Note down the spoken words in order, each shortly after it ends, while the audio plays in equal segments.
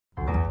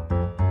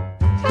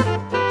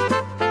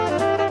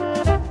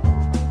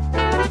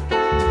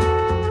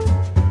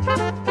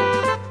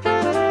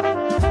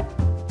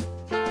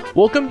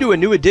Welcome to a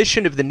new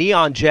edition of the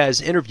Neon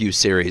Jazz interview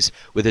series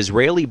with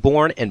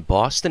Israeli-born and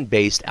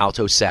Boston-based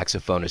alto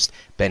saxophonist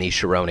Benny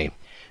Sharoni.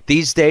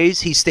 These days,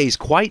 he stays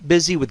quite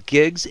busy with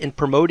gigs and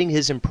promoting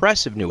his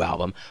impressive new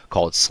album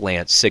called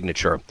Slant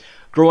Signature.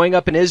 Growing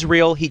up in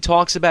Israel, he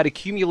talks about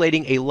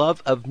accumulating a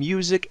love of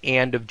music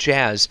and of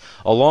jazz,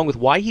 along with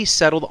why he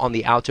settled on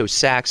the alto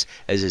sax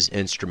as his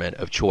instrument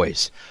of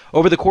choice.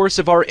 Over the course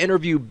of our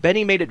interview,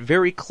 Benny made it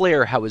very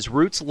clear how his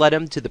roots led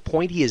him to the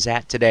point he is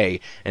at today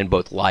in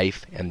both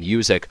life and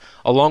music,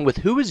 along with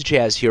who his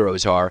jazz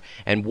heroes are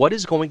and what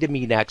is going to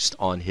be next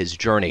on his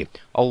journey,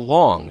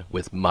 along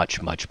with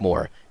much, much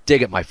more.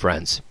 Dig it, my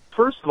friends.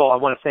 First of all, I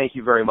want to thank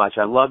you very much.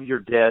 I love your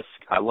disc.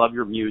 I love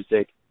your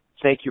music.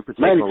 Thank you for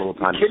taking a little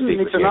time to speak with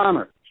me. It's an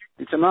honor.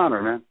 It's an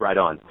honor, man. Right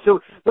on. So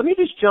let me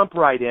just jump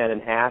right in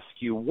and ask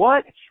you,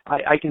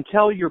 I can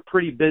tell you're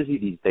pretty busy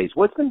these days.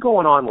 What's been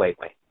going on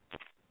lately?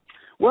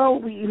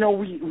 Well, we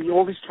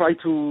always try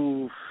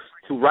to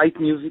write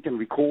music and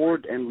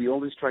record, and we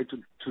always try to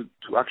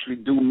actually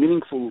do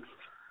meaningful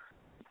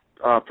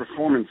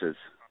performances.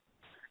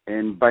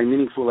 And by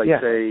meaningful, I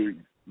say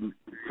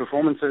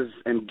performances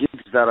and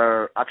gigs that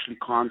are actually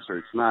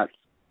concerts, not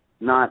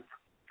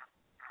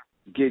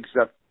gigs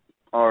that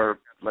are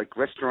like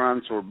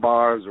restaurants or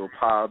bars or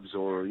pubs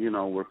or,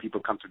 where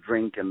people come to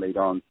drink and they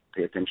don't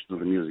pay attention to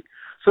the music.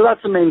 So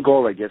that's the main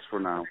goal, I guess, for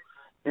now.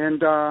 And,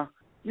 the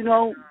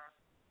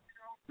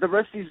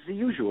rest is the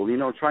usual,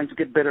 trying to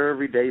get better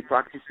every day,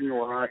 practicing a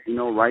lot,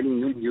 writing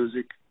new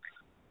music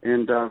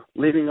and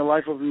living a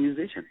life of a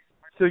musician.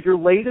 So your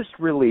latest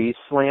release,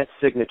 Slant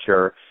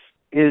Signature,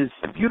 is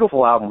a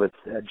beautiful album with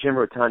Jim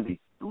Rotundi.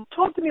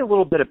 Talk to me a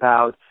little bit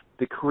about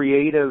the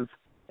creative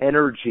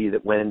energy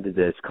that went into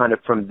this, kind of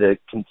from the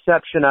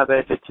conception of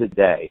it to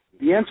today.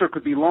 The answer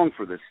could be long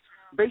for this.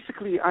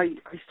 Basically, I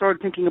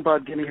started thinking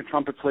about getting a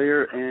trumpet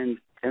player and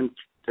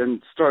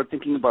started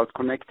thinking about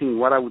connecting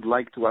what I would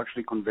like to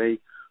actually convey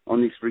on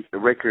this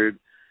record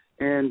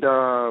and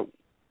the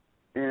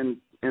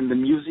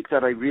music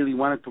that I really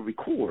wanted to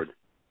record.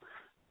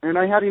 And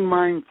I had in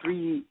mind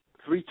three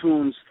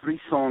tunes, 3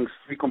 songs,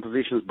 3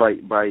 compositions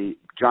by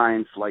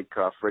giants like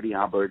Freddie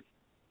Hubbard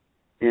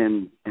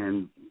and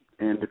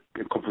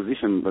a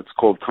composition that's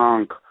called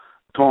Tonk,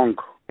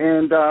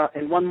 and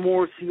one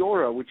more,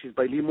 Ciora, which is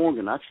by Lee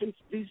Morgan. Actually,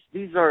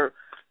 these are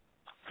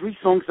 3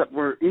 songs that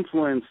were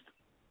influenced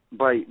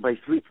by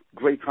 3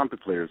 great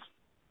trumpet players.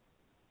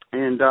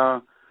 And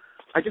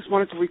I just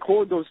wanted to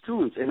record those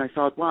tunes, and I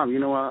thought, wow,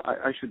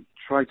 I should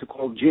try to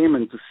call Jim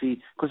and to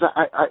see, because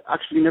I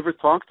actually never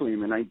talked to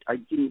him, and I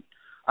didn't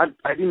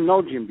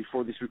know Jim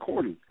before this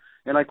recording.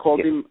 And I called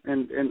him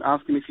and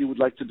asked him if he would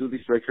like to do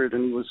this record,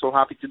 and he was so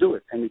happy to do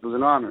it. And it was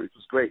an honor. It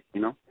was great,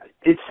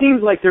 It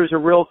seems like there's a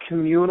real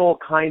communal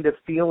kind of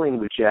feeling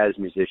with jazz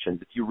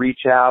musicians. If you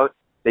reach out,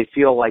 they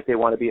feel like they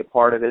want to be a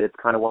part of it. It's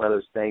kind of one of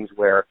those things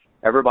where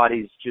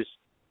everybody's just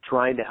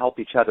trying to help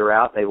each other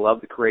out. They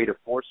love the creative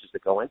forces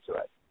that go into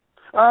it.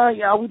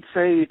 I would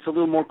say it's a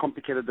little more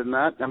complicated than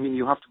that. I mean,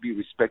 you have to be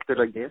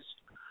respected, I guess,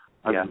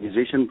 as a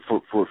musician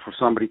for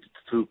somebody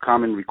to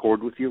come and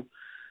record with you.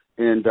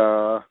 And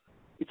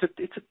it's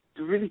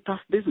a really tough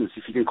business,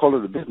 if you can call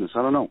it a business.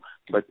 I don't know,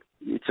 but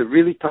it's a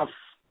really tough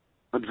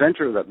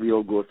adventure that we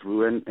all go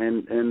through,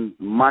 and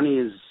money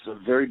is a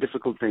very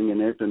difficult thing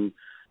in it, and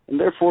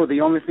therefore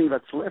the only thing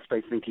that's left,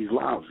 I think, is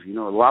love.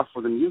 Love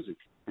for the music.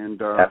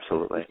 And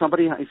absolutely, if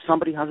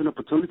somebody has an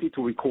opportunity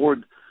to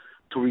record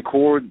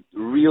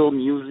real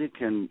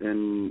music and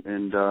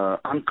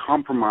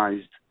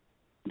uncompromised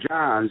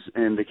jazz,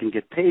 and they can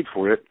get paid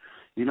for it,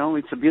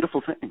 it's a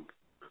beautiful thing.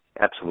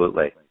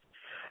 Absolutely.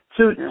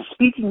 So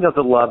speaking of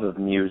the love of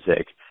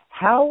music,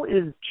 how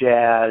is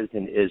jazz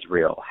in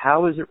Israel?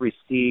 How is it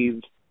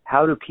received?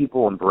 How do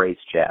people embrace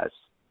jazz?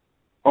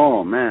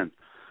 Oh, man.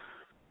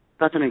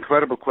 That's an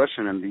incredible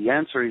question, and the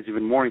answer is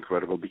even more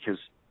incredible because,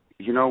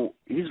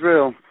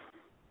 Israel,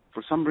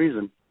 for some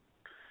reason,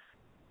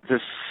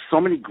 there's so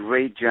many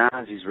great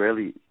jazz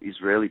Israeli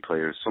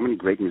players, so many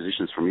great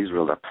musicians from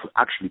Israel that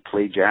actually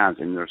play jazz,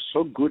 and they're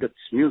so good at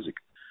this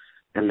music.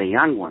 And the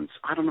young ones,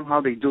 I don't know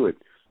how they do it.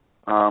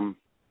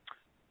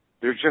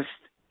 They're just,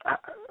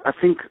 I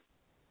think,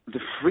 the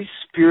free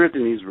spirit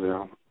in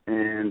Israel,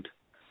 and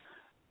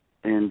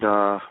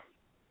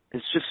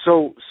it's just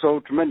so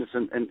tremendous.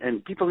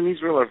 And people in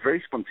Israel are very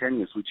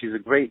spontaneous, which is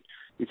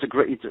it's a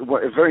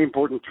very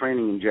important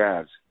training in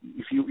jazz.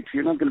 If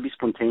you're not going to be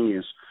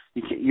spontaneous,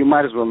 you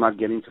might as well not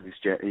get into this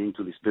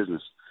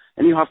business.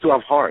 And you have to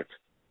have heart.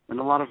 And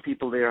a lot of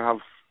people there have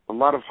a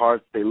lot of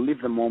heart. They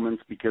live the moment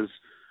because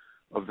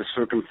of the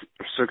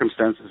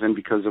circumstances and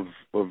because of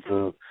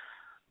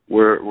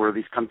where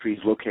this country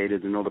is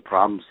located and all the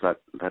problems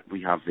that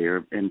we have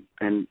there. And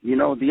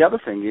the other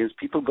thing is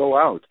people go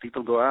out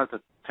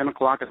at 10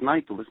 o'clock at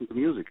night to listen to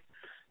music.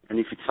 And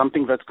if it's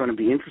something that's going to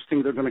be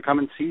interesting, they're going to come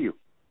and see you.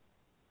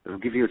 They'll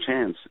give you a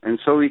chance. And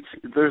so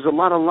there's a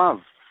lot of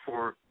love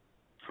for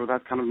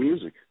that kind of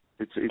music.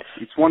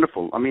 It's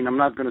wonderful. I mean, I'm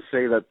not going to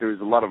say that there's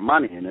a lot of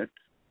money in it,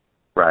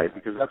 right?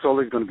 Because that's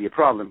always going to be a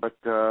problem. But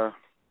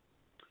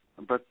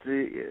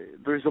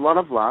there's a lot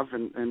of love,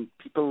 and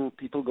people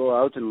go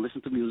out and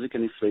listen to music,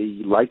 and if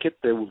they like it,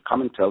 they will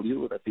come and tell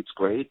you that it's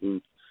great,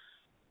 and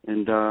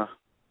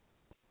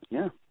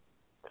yeah.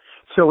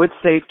 So it's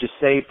safe to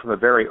say from a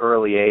very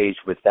early age,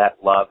 with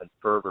that love and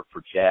fervor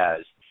for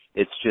jazz,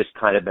 it's just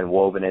kind of been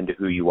woven into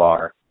who you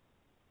are.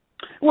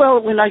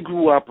 Well, when I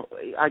grew up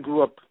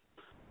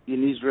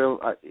in Israel.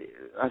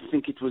 I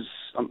think it was,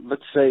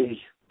 let's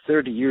say,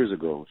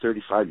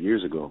 35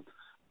 years ago,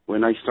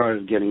 when I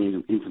started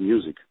getting into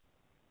music.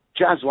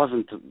 Jazz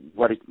wasn't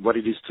what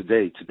it is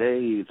today.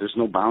 Today, there's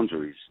no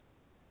boundaries.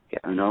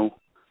 You know,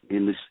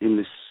 in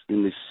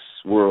this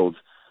world.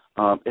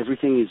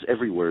 Everything is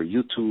everywhere.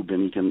 YouTube,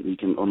 and you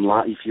can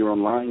online. If you're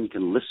online, you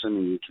can listen,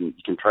 and you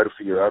can try to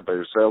figure it out by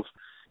yourself.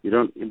 You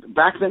don't.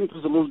 Back then, it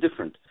was a little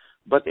different,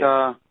 but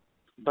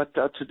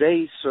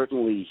today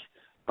certainly,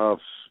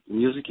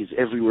 music is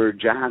everywhere.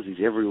 Jazz is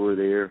everywhere.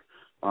 There,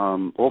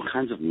 all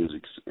kinds of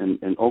music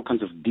and all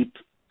kinds of deep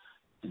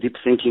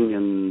thinking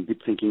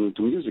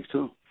into music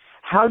too.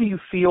 How do you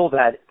feel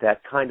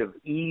that kind of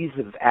ease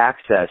of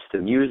access to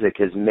music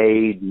has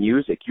made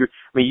music? You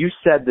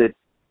said that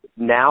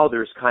now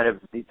there's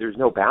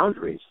no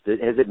boundaries.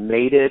 Has it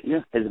made it?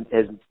 Yeah.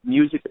 Has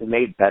music been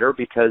made better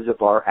because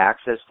of our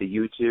access to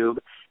YouTube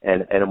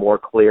and a more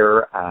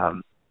clear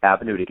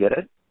avenue to get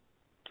it?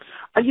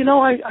 I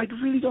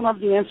really don't have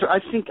the answer. I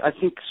think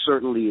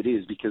certainly it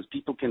is, because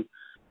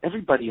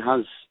everybody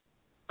has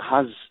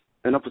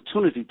an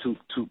opportunity to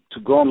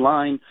go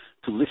online,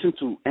 to listen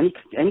to any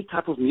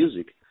type of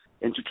music,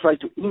 and to try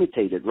to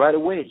imitate it right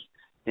away.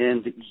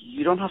 And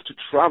you don't have to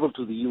travel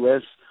to the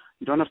U.S.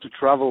 You don't have to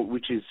travel,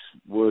 which is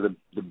where the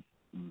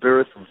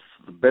birth of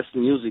the best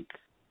music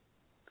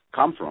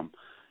come from.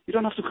 You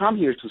don't have to come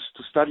here to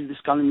study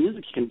this kind of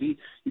music. You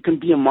can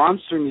be a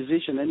monster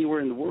musician anywhere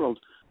in the world,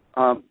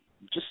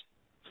 just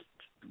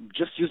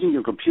using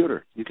your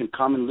computer. You can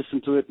come and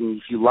listen to it, and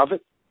if you love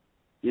it,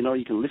 you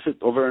can listen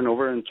over and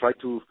over and try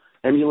to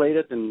emulate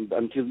it, and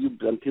until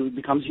it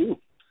becomes you.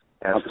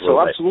 Absolutely.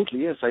 So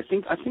absolutely, yes. I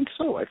think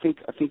so. I think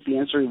the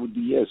answer would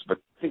be yes. But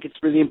I think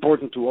it's really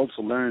important to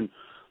also learn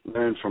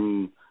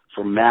from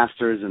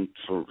masters, and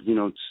to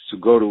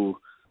go to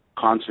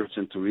concerts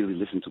and to really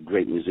listen to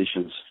great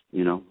musicians.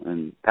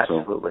 And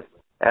absolutely.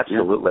 Yeah.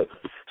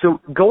 So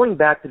going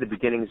back to the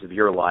beginnings of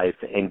your life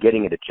and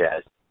getting into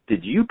jazz,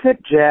 did you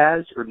pick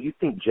jazz, or do you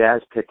think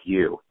jazz picked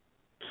you?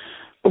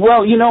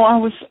 Well,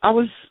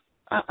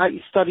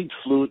 I studied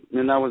flute,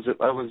 and I was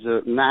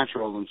a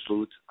natural on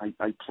flute. I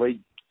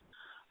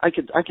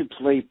could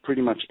play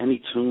pretty much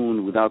any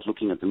tune without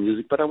looking at the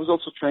music, but I was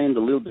also trained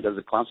a little bit as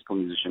a classical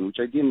musician, which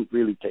I didn't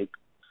really take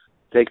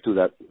to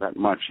that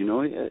much.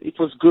 It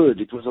was good,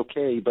 it was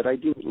okay, but I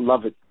didn't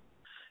love it.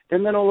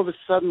 And then all of a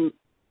sudden,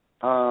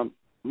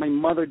 my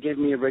mother gave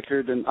me a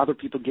record, and other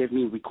people gave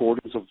me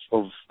recordings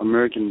of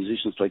American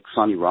musicians like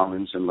Sonny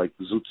Rollins and like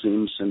Zoot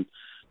Sims and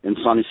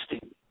Sonny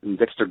Stitt and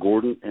Dexter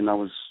Gordon, and I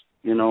was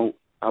in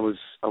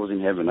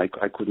heaven. I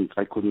couldn't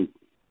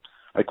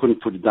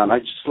put it down. I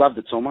just loved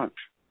it so much.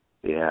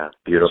 Yeah,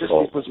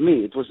 beautiful. It was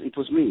me. It was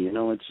me.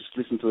 I just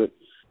listened to it,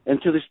 and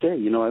to this day,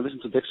 I listen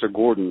to Dexter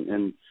Gordon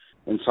and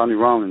Sonny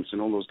Rollins and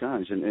all those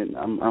guys, and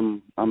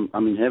I'm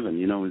in heaven.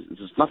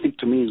 There's nothing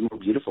to me is more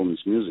beautiful than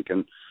this music,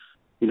 and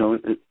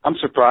I'm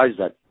surprised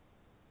that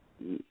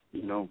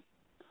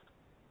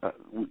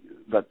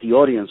that the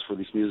audience for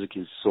this music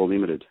is so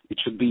limited. It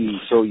should be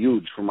so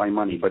huge for my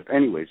money. But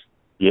anyways.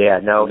 Yeah.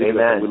 No.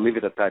 Amen. We'll leave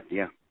it at that.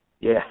 Yeah.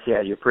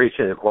 Yeah. You're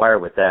preaching to the choir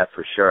with that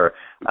for sure.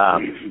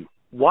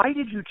 Why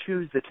did you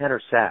choose the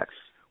tenor sax?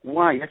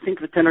 Why? I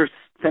think the tenor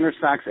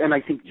sax, and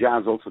I think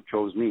jazz also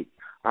chose me.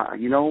 I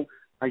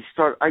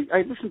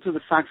listened to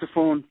the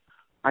saxophone.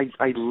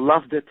 I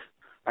loved it.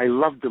 I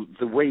loved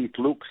the way it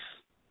looks,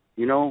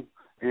 and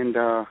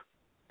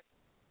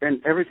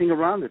everything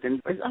around it.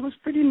 And I was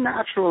pretty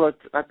natural at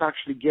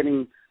actually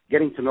getting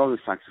to know the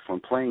saxophone,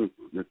 playing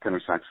the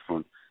tenor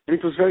saxophone. And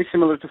it was very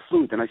similar to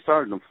flute, and I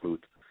started on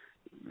flute.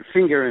 The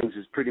fingerings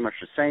is pretty much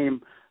the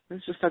same. I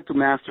just had to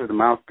master the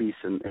mouthpiece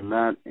and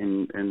that,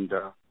 and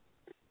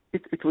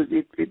it was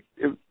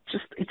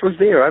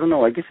there. I don't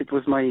know. I guess it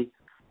was my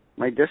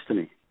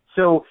destiny.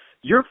 So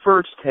your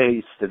first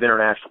taste of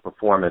international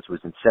performance was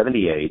in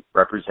 '78,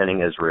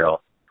 representing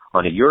Israel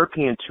on a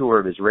European tour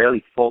of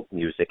Israeli folk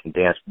music and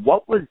dance.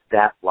 What was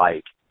that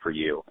like for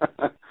you?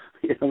 That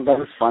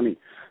was funny.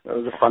 That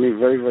was a funny,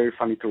 very, very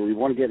funny tour. We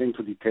won't get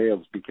into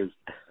details because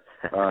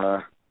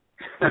the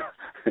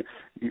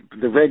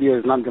radio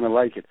is not going to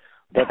like it.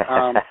 But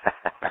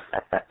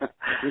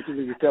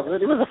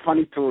it was a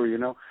funny tour,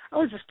 I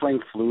was just playing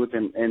flute,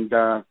 and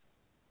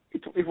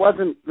it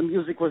wasn't, the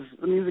music was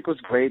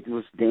great. It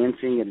was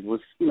dancing, and it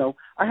was,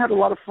 I had a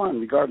lot of fun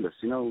regardless.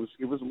 It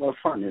was a lot of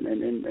fun,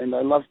 and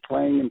I loved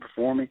playing and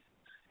performing,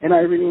 and I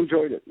really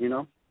enjoyed it.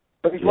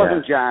 But it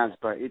wasn't jazz.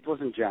 But it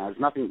wasn't jazz.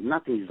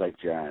 Nothing is like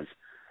jazz.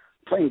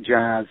 Playing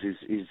jazz is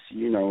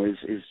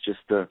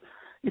just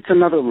it's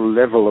another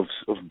level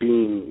of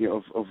being,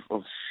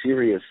 of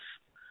serious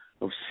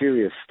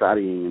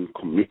studying and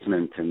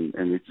commitment, and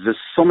there's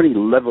so many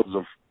levels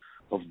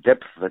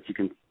depth that you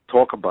can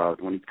talk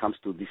about when it comes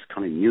to this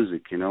kind of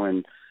music, you know,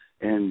 and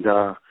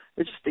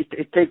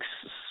it takes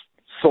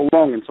so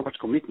long and so much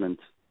commitment,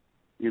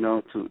 you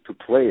know, to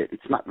play it.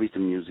 It's not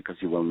written music, as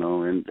you well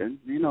know, and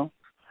you know.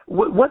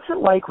 What's it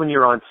like when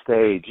you're on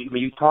stage? I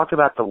mean, you talk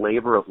about the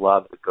labor of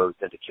love that goes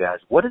into jazz.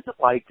 What is it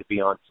like to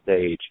be on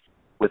stage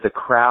with a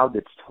crowd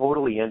that's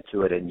totally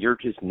into it and you're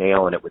just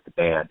nailing it with the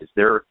band? Is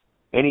there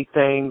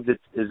anything that's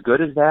as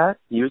good as that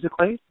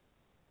musically?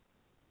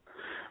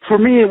 For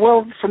me,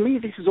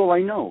 this is all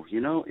I know,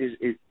 you know.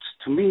 It's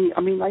to me,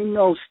 I mean, I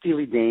know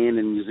Steely Dan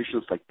and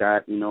musicians like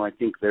that, you know. I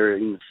think they're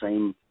in the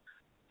same,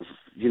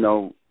 you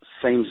know,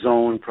 same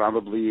zone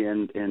probably,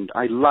 and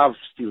I love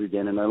Steely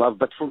Dan, and I love,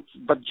 but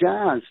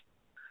jazz,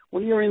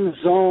 when you're in the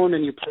zone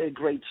and you play a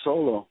great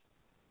solo,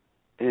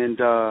 and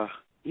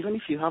even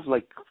if you have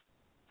like,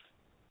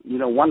 you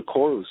know, one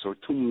chorus or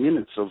 2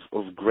 minutes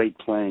of great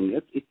playing,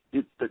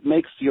 it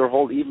makes your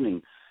whole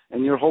evening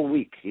and your whole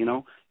week, you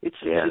know.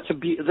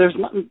 There's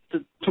nothing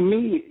to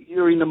me.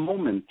 You're in the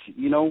moment,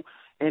 you know,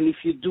 and if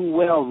you do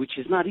well, which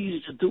is not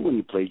easy to do when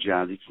you play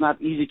jazz, it's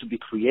not easy to be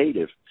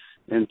creative.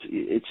 And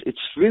it's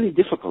really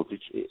difficult.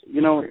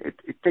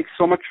 It takes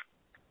so much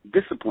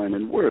discipline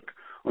and work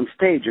on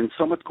stage, and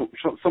so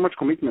much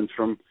commitment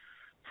from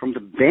the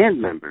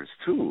band members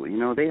too. You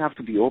know, they have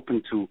to be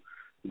open to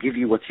give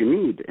you what you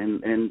need,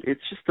 and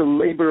it's just a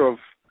labor of,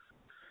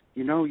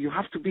 you know, you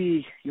have to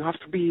be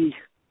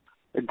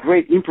a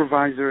great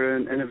improviser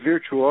and a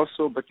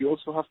virtuoso, but you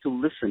also have to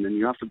listen and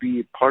you have to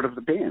be part of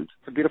the band.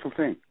 It's a beautiful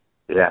thing.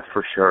 Yeah,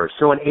 for sure.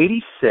 So in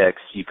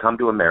 '86, you come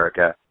to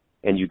America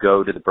and you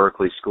go to the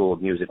Berklee School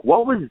of Music.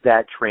 What was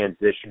that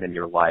transition in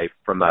your life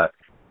from a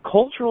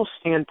cultural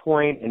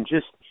standpoint and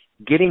just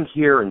getting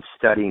here and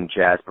studying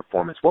jazz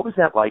performance? What was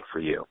that like for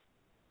you?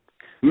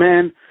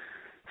 Man,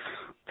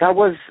 that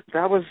was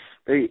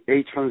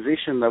a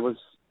transition that was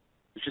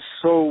just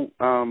so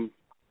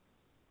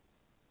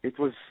it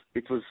was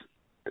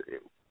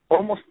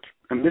almost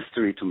a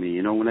mystery to me.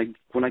 You know,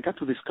 when I got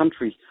to this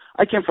country,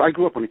 I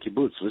grew up on a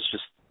kibbutz. Let's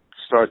just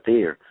start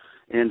there.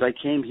 And I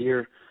came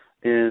here,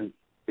 and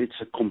it's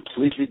a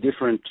completely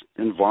different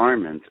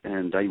environment.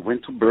 And I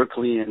went to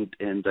Berklee,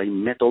 and I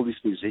met all these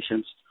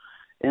musicians,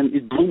 and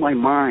it blew my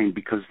mind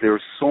because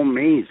they're so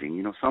amazing.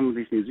 You know, some of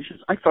these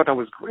musicians, I thought I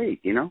was great,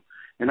 you know.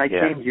 And I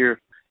came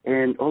here,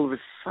 and all of a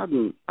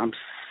sudden, I'm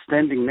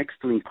standing next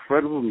to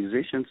incredible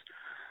musicians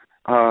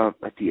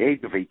at the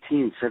age of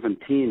 18,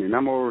 17, and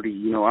I'm already,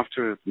 you know,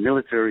 after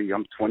military,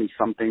 I'm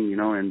 20-something, you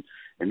know, and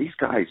these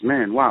guys,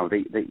 man, wow,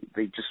 they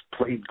just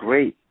played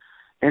great.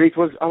 And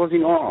I was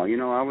in awe, you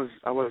know, I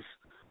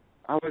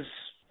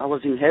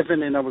was in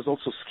heaven, and I was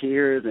also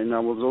scared, and I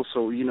was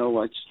also, you know,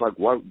 I just like,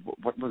 what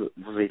was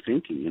they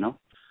thinking, you know?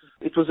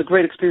 It was a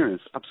great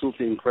experience,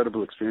 absolutely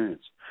incredible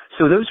experience.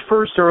 So those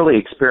first early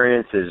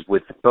experiences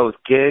with both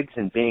gigs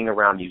and being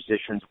around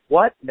musicians,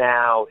 what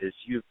now is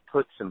you've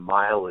put some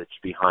mileage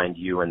behind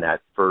you in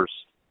that first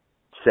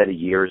set of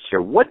years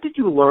here? What did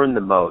you learn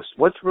the most?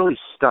 What's really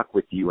stuck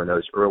with you in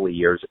those early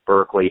years at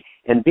Berklee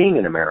and being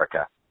in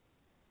America?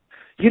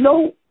 You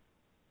know,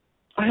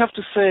 I have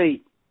to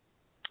say,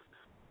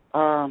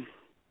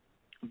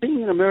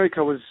 being in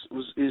America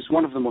is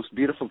one of the most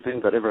beautiful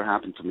things that ever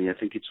happened to me. I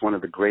think it's one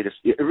of the greatest.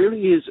 It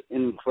really is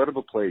an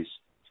incredible place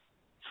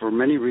for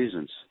many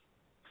reasons,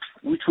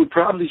 which we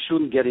probably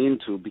shouldn't get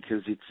into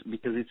because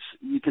it's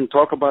you can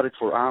talk about it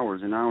for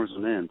hours and hours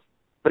on end.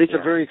 But it's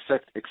a very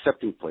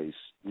accepting place,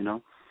 you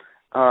know.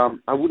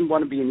 I wouldn't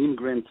want to be an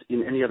immigrant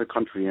in any other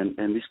country,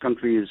 and this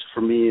country is,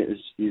 for me,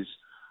 is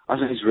as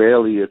an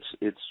Israeli,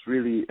 it's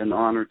really an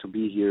honor to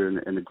be here and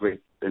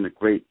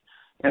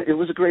it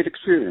was a great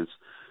experience.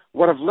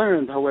 What I've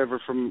learned,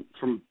 however,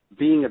 from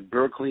being at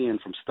Berklee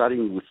and from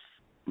studying with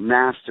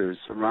masters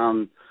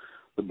around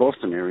the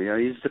Boston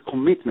area is the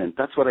commitment.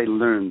 That's what I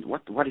learned,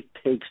 what it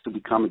takes to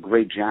become a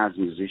great jazz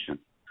musician,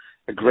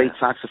 a great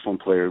saxophone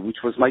player, which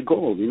was my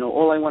goal. You know,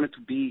 all I wanted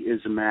to be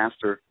is a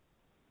master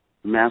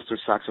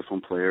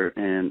saxophone player,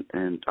 and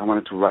I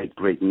wanted to write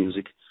great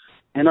music.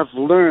 And I've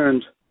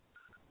learned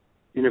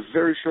in a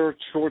very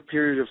short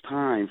period of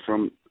time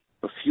from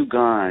a few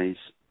guys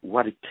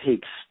what it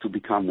takes to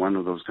become one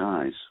of those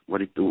guys,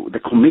 the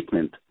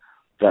commitment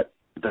that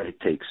it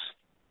takes.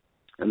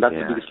 And that's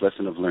the biggest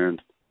lesson I've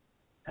learned.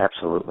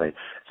 Absolutely.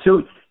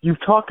 So you've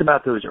talked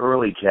about those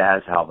early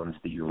jazz albums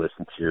that you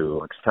listened to,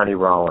 like Sonny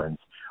Rollins.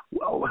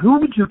 Who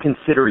would you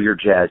consider your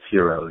jazz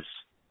heroes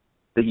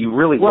that you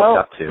really looked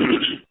up to?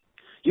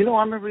 You know,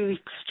 I'm a really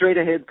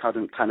straight-ahead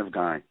kind of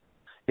guy.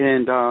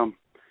 And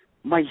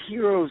my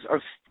heroes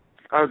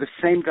are the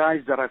same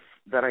guys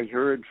that I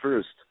heard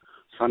first.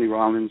 Sonny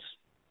Rollins,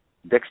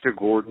 Dexter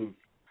Gordon,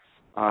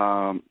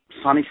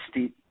 Sonny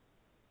Stitt.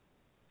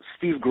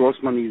 Steve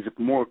Grossman is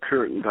a more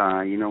current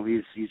guy. You know,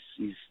 he's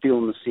still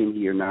in the scene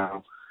here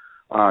now.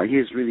 He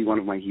is really one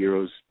of my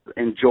heroes.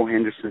 And Joe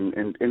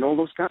Henderson and all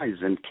those guys,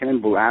 and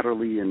Cannonball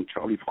Adderley and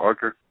Charlie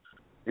Parker.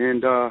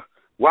 And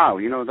wow,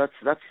 you know, that's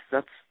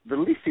the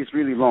list is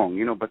really long,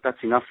 you know, but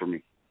that's enough for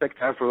me.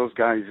 respect I have for those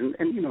guys,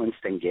 and you know, and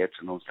Stan Getz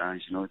and those guys.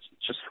 You know, it's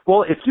just.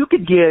 Well, if you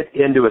could get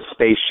into a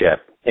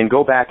spaceship and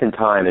go back in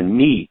time and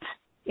meet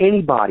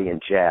anybody in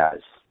jazz,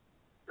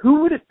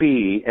 who would it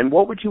be, and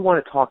what would you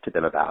want to talk to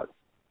them about?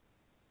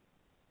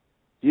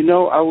 You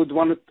know, I would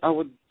want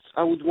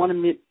to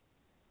meet.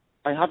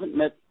 I haven't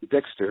met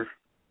Dexter,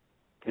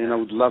 and I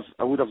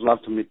would have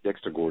loved to meet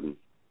Dexter Gordon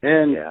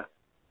and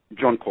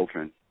John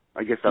Coltrane.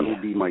 I guess that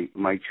would be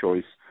my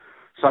choice.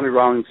 Sonny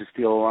Rollins is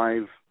still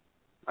alive.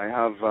 I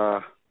have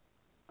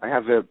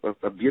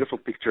a beautiful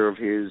picture of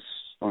his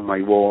on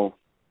my wall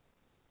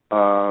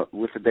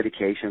with a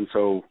dedication.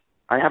 So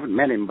I haven't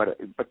met him, but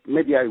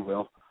maybe I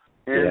will.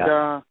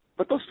 And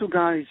but those two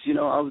guys, you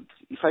know,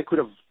 if I could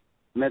have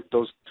met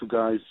those two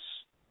guys,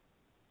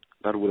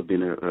 that would have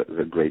been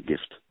a great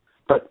gift.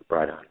 But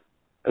right on.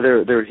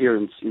 They're here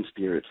in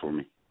spirit for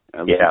me.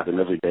 I listen to them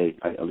every day.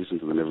 I listen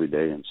to them every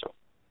day, and so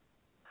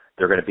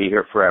they're going to be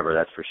here forever.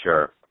 That's for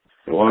sure.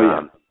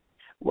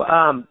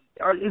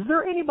 Is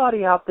there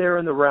anybody out there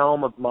in the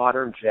realm of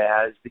modern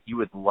jazz that you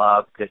would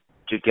love to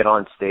get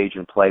on stage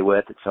and play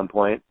with at some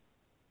point?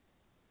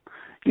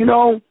 You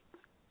know,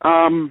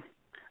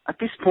 at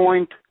this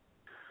point,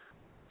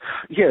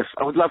 yes,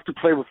 I would love to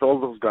play with all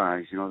those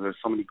guys. You know, there's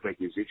so many great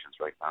musicians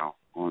right now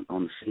on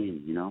the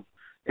scene. You know,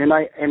 and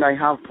I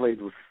have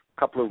played with a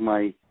couple of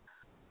my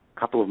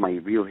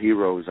real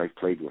heroes. I've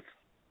played with.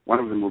 One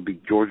of them will be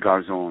George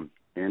Garzon,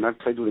 and I've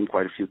played with him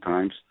quite a few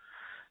times.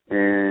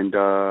 And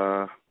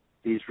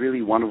he's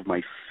really one of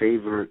my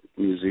favorite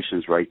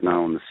musicians right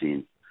now on the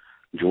scene,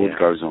 George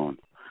Garzon.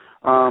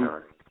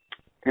 However,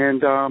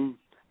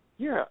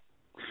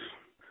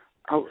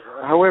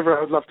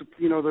 I would love to,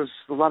 you know, there's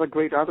a lot of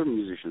great other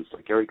musicians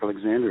like Eric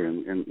Alexander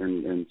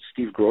and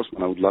Steve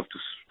Grossman. I would love to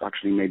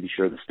actually maybe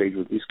share the stage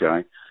with this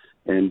guy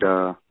and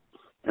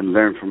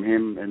learn from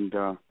him. And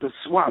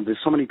there's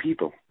so many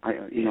people.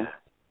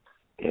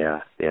 Yeah,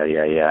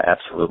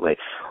 absolutely.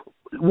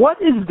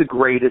 What is the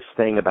greatest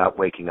thing about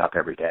waking up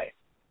every day?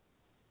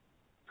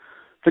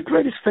 The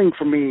greatest thing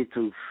for me is,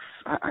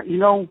 I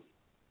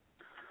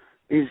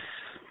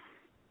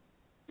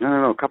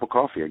don't know, a cup of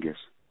coffee, I guess.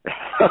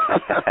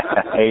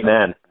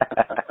 Amen.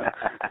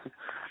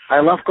 I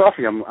love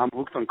coffee. I'm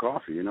hooked on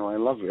coffee. You know, I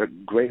love a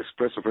great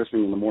espresso first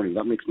thing in the morning.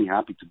 That makes me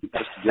happy to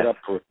get up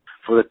for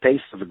the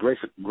taste of a great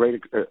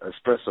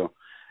espresso.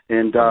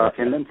 And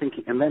then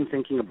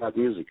thinking about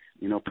music,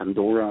 you know,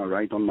 Pandora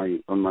right on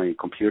my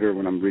computer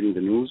when I'm reading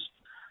the news,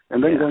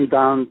 and then going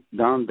down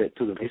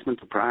to the basement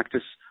to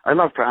practice. I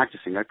love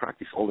practicing. I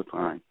practice all the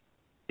time.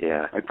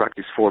 Yeah, I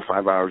practice 4 or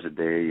 5 hours a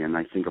day, and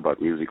I think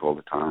about music all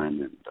the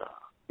time, and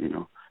you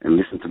know, and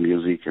listen to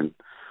music, and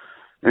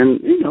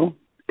you know,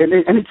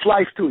 and it's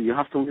life too. You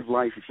have to live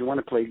life if you want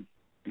to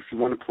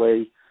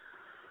play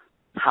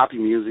happy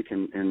music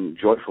and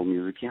joyful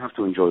music. You have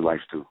to enjoy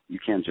life too. You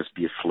can't just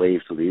be a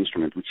slave to the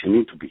instrument, which you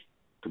need to be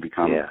to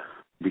become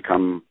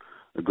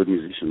a good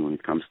musician when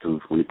it comes to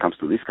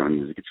this kind of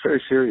music. It's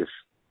very serious.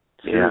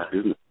 It's serious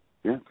business.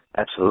 Yeah,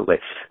 absolutely.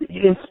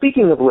 And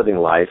speaking of living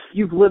life,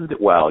 you've lived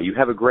it well. You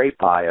have a great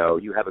bio.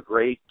 You have a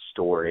great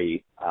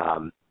story.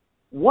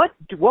 What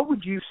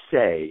would you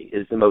say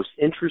is the most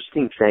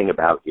interesting thing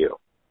about you?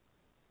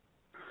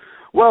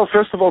 Well,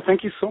 first of all,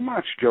 thank you so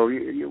much, Joe.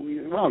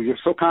 You're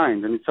so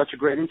kind, and it's such a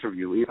great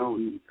interview. You know,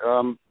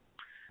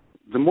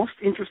 the most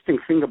interesting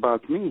thing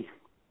about me,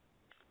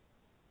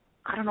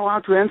 I don't know how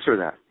to answer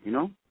that. You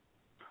know,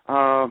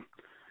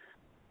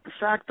 the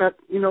fact that,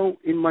 you know,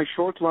 in my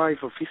short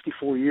life of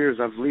 54 years,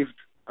 I've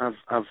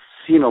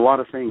seen a lot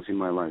of things in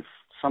my life.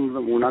 Some of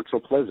them were not so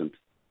pleasant.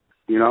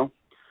 You know,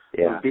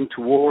 I've been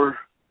to war.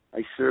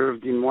 I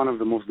served in one of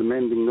the most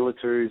demanding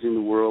militaries in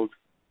the world.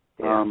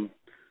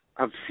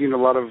 I've seen a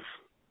lot of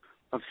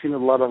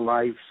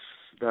lives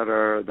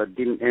that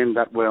didn't end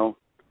that well,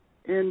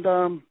 and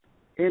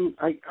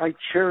I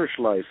cherish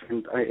life,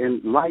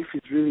 and life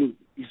is really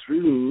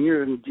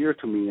near and dear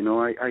to me. You know,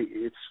 I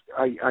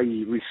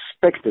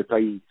respect it.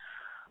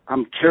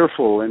 I'm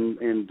careful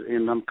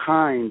and I'm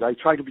kind. I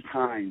try to be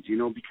kind. You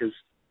know, because,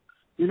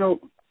 you know,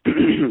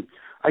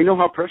 I know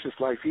how precious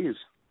life is.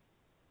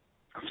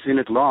 I've seen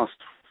it lost,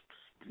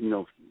 you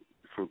know,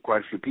 for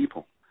quite a few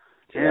people,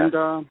 and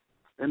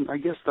I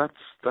guess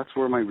that's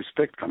where my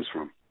respect comes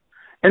from.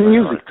 And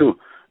music too.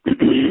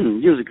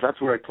 Music,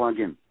 that's where I plug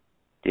in.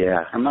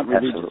 Yeah, I'm not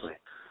religious. Absolutely.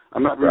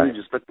 I'm not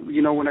religious, but,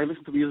 you know, when I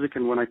listen to music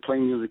and when I play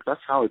music,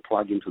 that's how I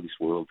plug into this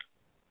world.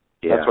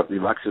 Yeah. That's what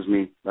relaxes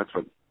me. That's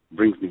what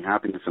brings me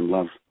happiness and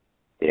love.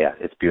 Yeah,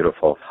 it's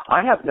beautiful.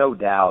 I have no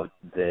doubt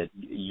that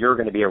you're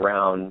going to be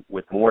around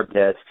with more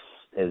discs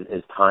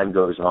as time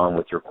goes on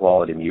with your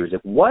quality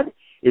music. What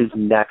is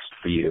next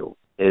for you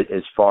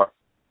as far,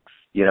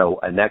 you know,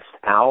 a next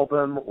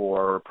album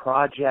or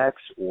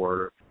projects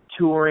or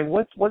touring?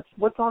 What's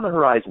on the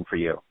horizon for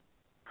you?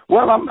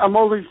 Well, I'm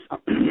always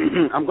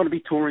I'm going to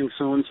be touring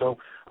soon, so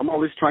I'm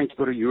always trying to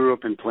go to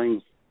Europe and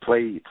playing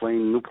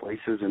new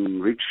places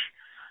and reach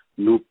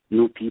new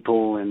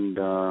people and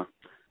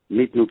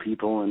meet new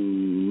people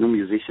and new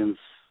musicians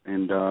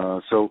And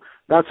so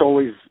that's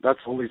always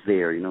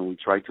there. We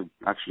try to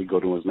actually go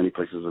to as many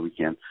places as we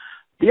can.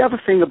 The other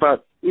thing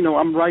about,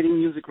 I'm writing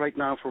music right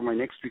now for my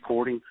next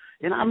recording,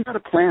 and I'm not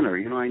a planner.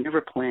 I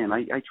never plan.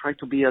 I try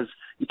to be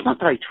it's not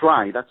that I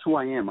try. That's who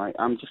I am.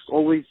 I'm just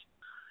always,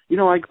 I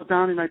go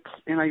down and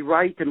I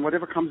write, and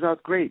whatever comes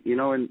out, great.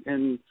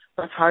 And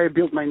that's how I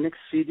build my next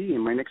CD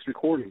and my next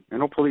recording,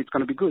 and hopefully it's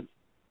going to be good.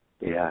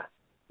 Yeah.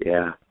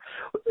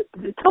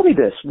 Tell me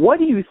this. What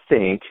do you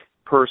think,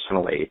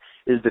 personally,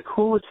 is the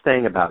coolest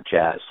thing about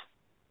jazz?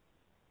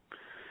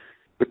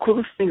 The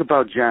coolest thing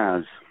about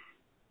jazz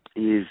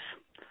is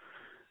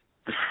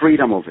the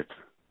freedom of it,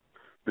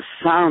 the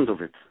sound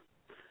of it.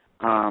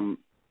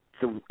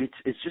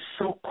 It's just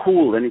so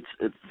cool, and it's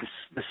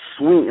the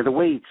swing, the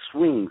way it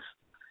swings,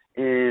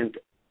 and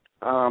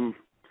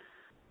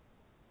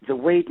the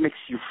way it makes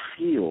you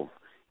feel.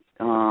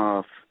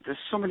 There's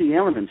so many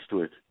elements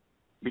to it,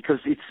 because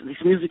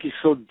this music is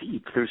so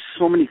deep. There's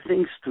so many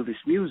things to this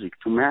music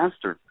to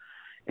master,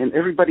 and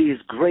everybody is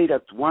great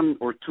at one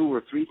or two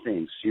or three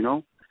things,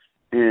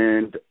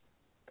 and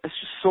it's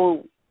just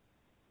so.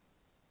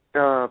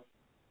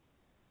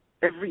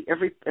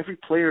 Every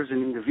player is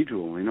an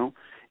individual,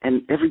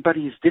 and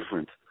everybody is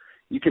different.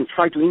 You can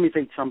try to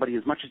imitate somebody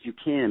as much as you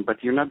can,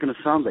 but you're not going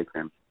to sound like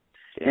them.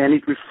 And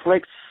it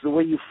reflects the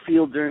way you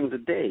feel during the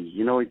day.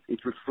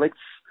 It reflects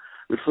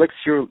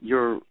your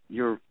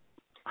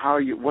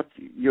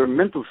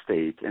mental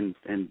state, and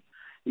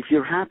if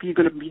you're happy, you're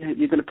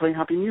going to play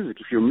happy music.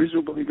 If you're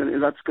miserable, it's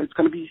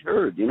going to be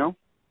heard. Yeah.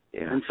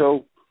 And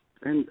so,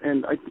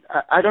 and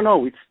I don't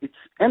know. It's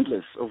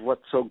endless of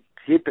what's so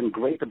hip and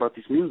great about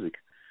this music.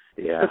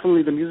 Yeah. It's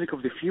definitely the music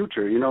of the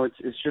future.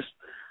 It's just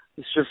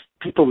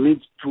people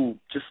need to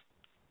just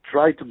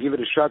try to give it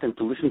a shot and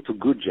to listen to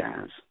good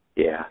jazz.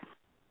 Yeah,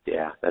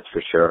 that's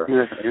for sure.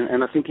 Yes,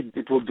 and I think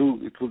it will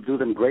do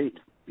them great.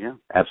 Yeah,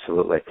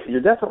 absolutely. You're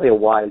definitely a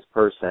wise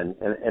person,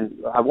 and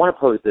I want to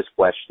pose this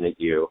question at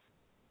you.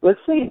 Let's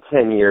say in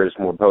 10 years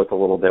we're both a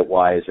little bit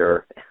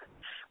wiser.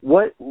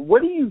 What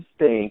do you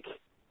think?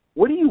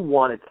 What do you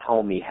want to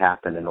tell me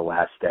happened in the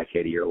last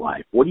decade of your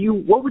life? What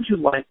would you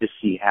like to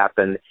see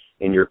happen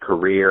in your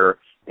career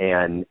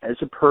and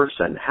as a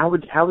person? How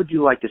would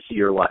you like to see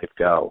your life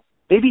go?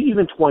 Maybe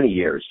even 20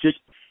 years. Just,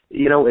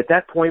 at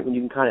that point when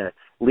you can kind of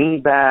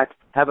lean back,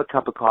 have a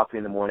cup of coffee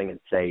in the morning and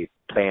say,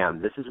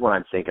 bam, this is what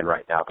I'm thinking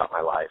right now about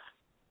my life.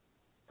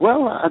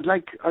 Well, I'd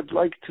like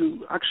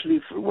to actually,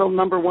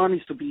 number one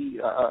is to be,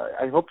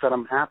 I hope that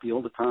I'm happy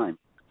all the time.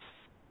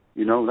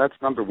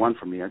 That's number one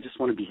for me. I just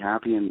want to be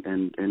happy,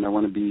 and I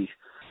want to be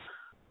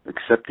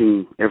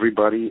accepting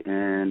everybody,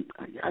 and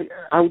I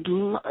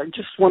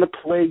just want to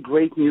play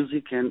great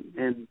music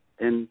and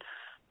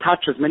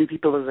touch as many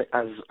people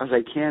as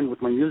I can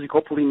with my music.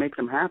 Hopefully, make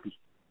them happy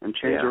and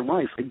change their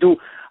life.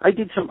 I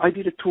did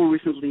a tour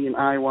recently in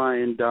Iowa,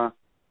 and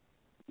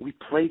we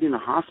played in a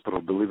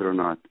hospital, believe it or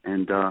not,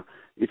 and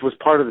it was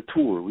part of the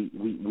tour.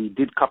 We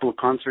did a couple of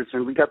concerts,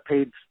 and we got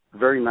paid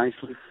very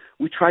nicely.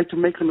 We tried to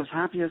make them as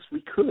happy as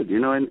we could,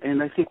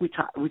 and I think we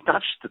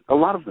touched a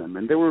lot of them,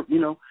 and they were,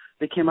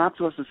 they came up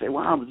to us and say,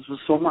 wow, this was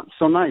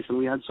so nice, and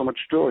we had so much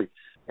joy.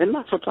 And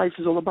that's what life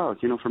is all about.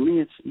 For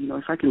me, it's,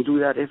 if I can do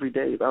that every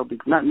day, that'll be,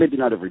 maybe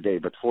not every day,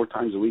 but 4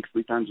 times a week,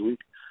 3 times a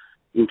week,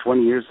 in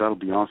 20 years, that'll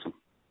be awesome.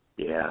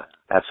 Yeah,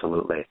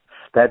 absolutely.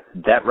 That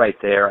right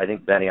there, I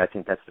think, Benny,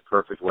 that's the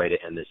perfect way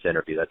to end this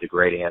interview. That's a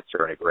great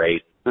answer and a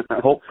great,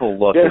 hopeful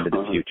look into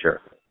the future.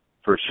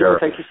 For sure. Well,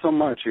 thank you so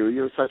much.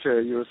 You're such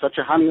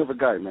a honey of a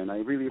guy, man. I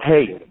really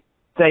appreciate it.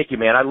 Thank you,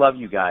 man. I love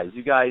you guys.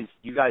 You guys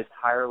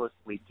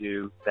tirelessly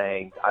do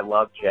things. I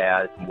love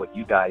jazz, and what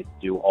you guys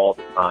do all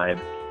the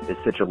time is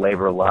such a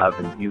labor of love,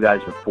 and you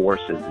guys are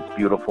forces. It's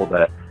beautiful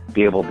to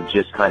be able to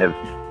just kind of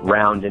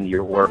round into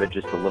your orbit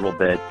just a little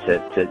bit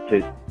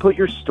to put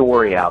your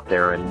story out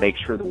there and make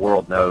sure the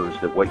world knows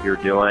that what you're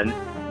doing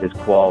is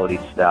quality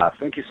stuff.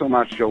 Thank you so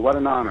much, Joe. What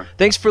an honor.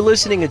 Thanks for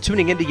listening and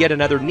tuning in to yet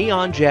another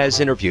Neon Jazz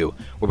interview,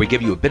 where we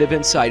give you a bit of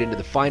insight into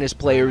the finest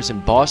players in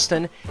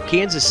Boston,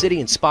 Kansas City,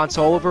 and spots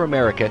all over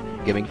America,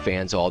 giving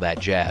fans all that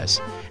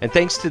jazz. And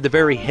thanks to the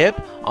very hip,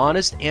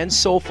 honest, and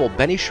soulful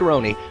Benny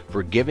Sharoni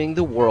for giving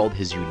the world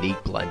his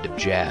unique blend of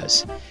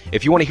jazz.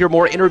 If you want to hear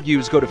more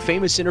interviews, go to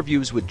Famous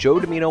Interviews with Joe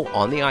Domino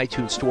on the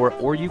iTunes Store,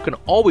 or you can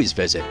always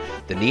visit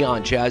the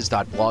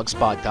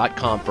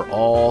neonjazz.blogspot.com for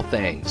all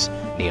things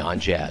Neon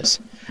Jazz.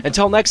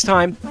 Until next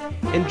time,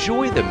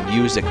 enjoy the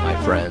music, my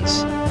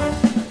friends.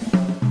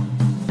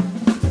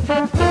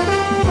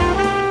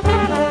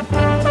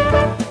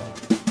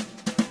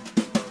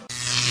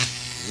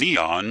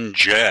 Neon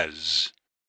Jazz.